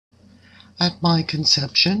At my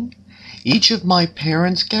conception, each of my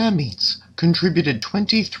parents' gametes contributed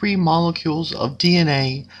 23 molecules of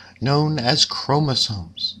DNA known as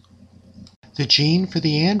chromosomes. The gene for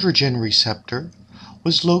the androgen receptor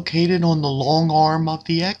was located on the long arm of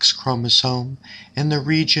the X chromosome in the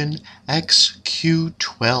region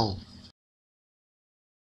XQ12.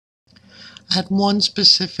 At one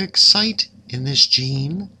specific site in this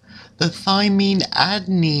gene, the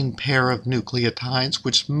thymine-adenine pair of nucleotides,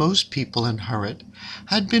 which most people inherit,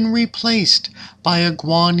 had been replaced by a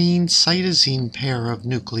guanine-cytosine pair of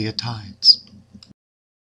nucleotides.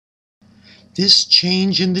 This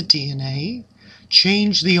change in the DNA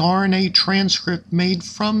changed the RNA transcript made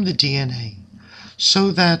from the DNA,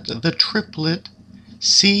 so that the triplet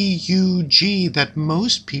CUG that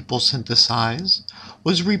most people synthesize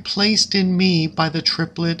was replaced in me by the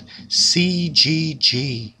triplet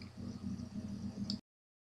CGG.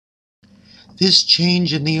 This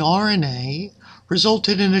change in the RNA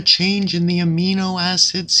resulted in a change in the amino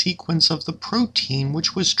acid sequence of the protein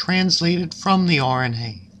which was translated from the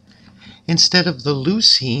RNA. Instead of the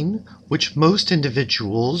leucine, which most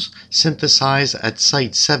individuals synthesize at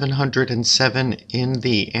site 707 in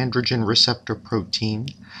the androgen receptor protein,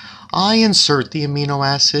 I insert the amino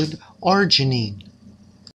acid arginine.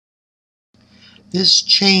 This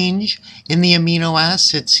change in the amino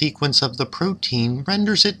acid sequence of the protein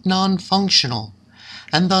renders it non-functional,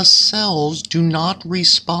 and thus cells do not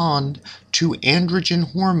respond to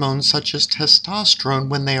androgen hormones such as testosterone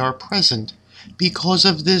when they are present, because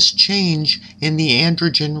of this change in the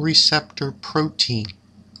androgen receptor protein.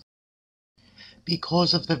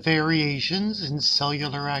 Because of the variations in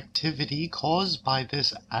cellular activity caused by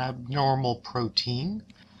this abnormal protein,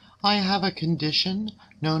 I have a condition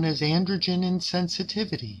known as androgen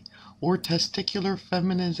insensitivity or testicular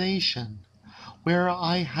feminization, where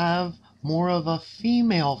I have more of a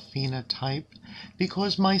female phenotype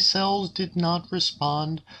because my cells did not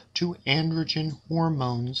respond to androgen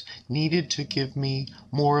hormones needed to give me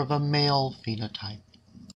more of a male phenotype.